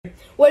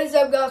What is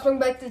up, guys? Welcome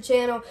back to the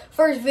channel.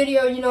 First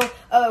video,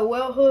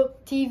 Well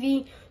Hook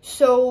TV.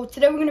 So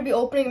today we're gonna be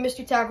opening a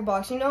mystery tackle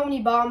box. You know when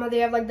you buy them, they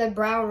have like that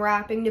brown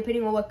wrapping,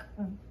 depending on what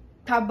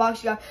type of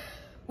box you got.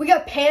 We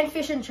got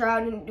panfish and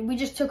trout, and we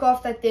just took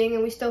off that thing,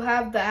 and we still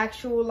have the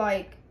actual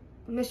like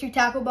mystery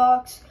tackle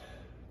box.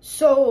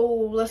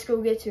 So let's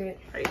go get to it.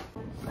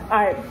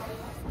 All right.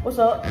 What's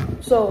up?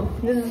 So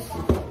this is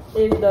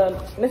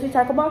the mystery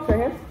tackle box right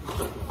here.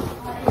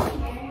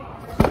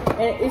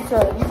 And it's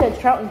you said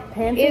trout and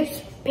panfish?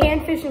 It's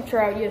panfish and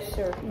trout, yes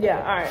sir. Yeah,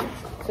 alright.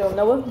 So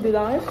Noah, do the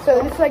honors.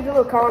 So this is like the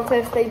little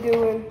contest they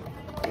do,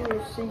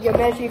 and so you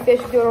measure your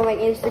fish, do it on like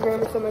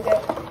Instagram or something like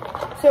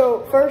that.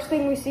 So first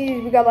thing we see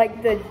is we got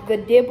like the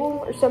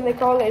dibble or something they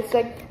call it. It's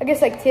like, I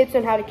guess like tips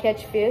on how to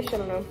catch fish, I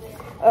don't know.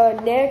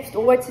 Next,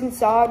 what's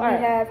inside,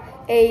 we have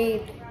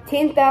a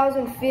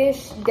 10,000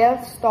 fish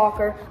death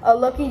stalker, a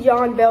Lucky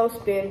John bell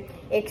spin,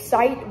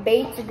 Excite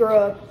baits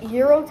grub,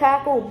 Euro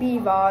tackle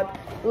BVOD,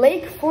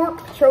 Lake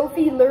Fork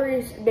trophy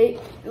lures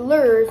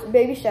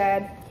baby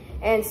shad,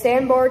 and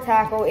sandbar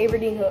tackle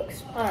Aberdeen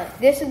hooks. Alright.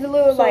 This is the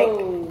little like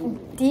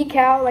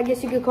decal, I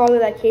guess you could call it,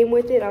 that came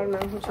with it. I don't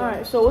know.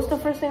 Alright, so what's the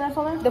first thing that's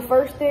on there? The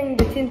first thing,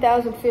 the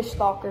 10,000 fish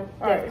stalker.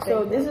 Alright,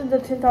 so this is the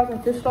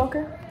 10,000 fish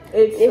stalker.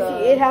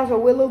 It has a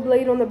willow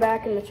blade on the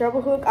back and the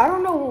treble hook. I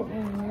don't know,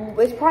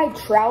 it's probably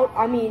trout.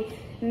 I mean,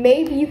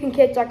 maybe you can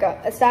catch like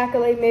a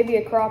sac-a-lay, maybe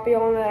a crappie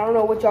on it. I don't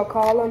know what y'all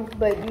call them,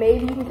 but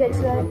maybe you can catch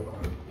that.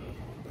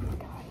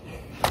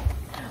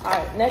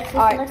 Alright, next.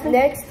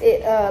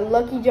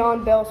 Lucky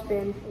John bell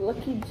spin.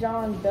 Lucky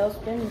John bell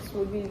spin. This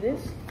would be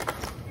this.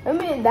 I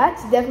mean,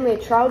 that's definitely a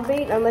trout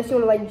bait, unless you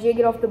want to like jig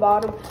it off the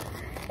bottom.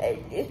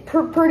 It's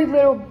pretty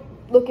little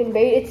looking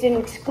bait. It's an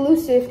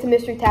exclusive to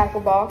Mystery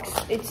Tackle Box.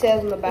 It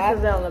says on the back. It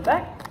says that on the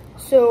back.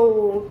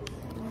 So,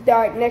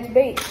 alright, next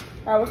bait.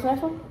 Alright, what's the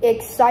next one?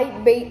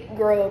 Excite bait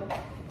grub.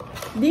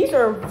 These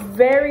are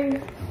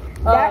very.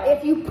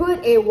 If you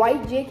put a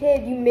white jig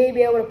head, you may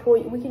be able to pull.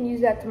 We can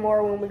use that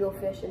tomorrow when we go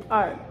fishing.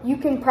 Alright. You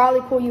can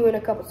probably pull you in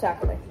a couple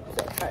sac-a-lay.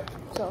 Alright,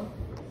 so.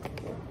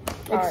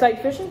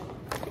 Excite fishing?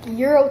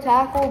 Euro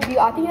tackle.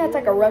 I think that's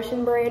like a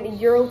Russian brand.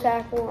 Euro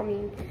tackle. I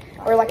mean,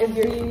 or like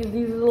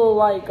these little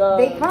like.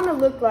 They kind of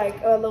look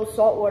like little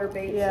saltwater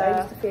baits.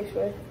 I used to fish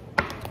with.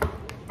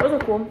 Those are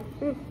cool.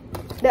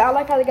 I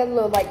like how they got a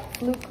little like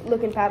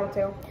fluke-looking paddle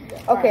tail.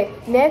 Okay,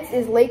 next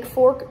is Lake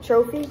Fork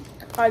trophy.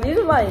 Alright, these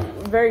are like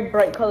very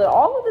bright colored.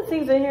 All of the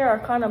things in here are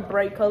kind of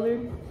bright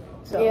colored.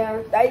 So.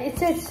 Yeah, it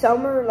says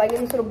summer. Like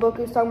in this little book,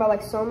 it was talking about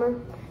like summer.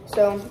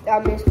 So I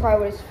mean, it's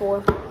probably what it's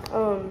for.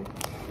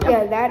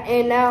 Yeah, that,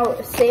 and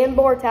now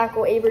sandbar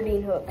tackle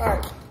Aberdeen hooks.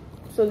 Alright,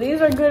 so these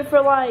are good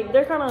for like,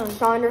 they're kind of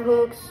shiner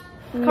hooks.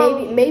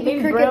 Maybe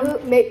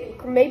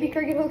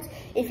cricket hooks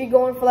if you're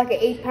going for like an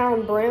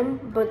 8-pound brim,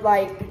 but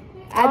like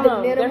at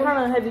the minimum, they're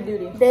kind of heavy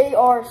duty. They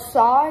are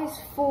size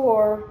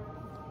 4.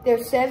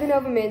 There's 7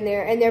 of them in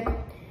there, and they're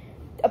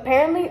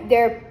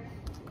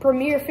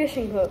premier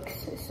fishing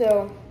hooks.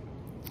 So,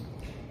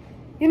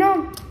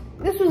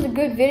 this was a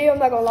good video, I'm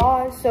not gonna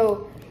lie.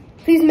 So,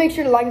 please make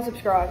sure to like and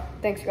subscribe.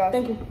 Thanks, guys.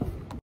 Thank you.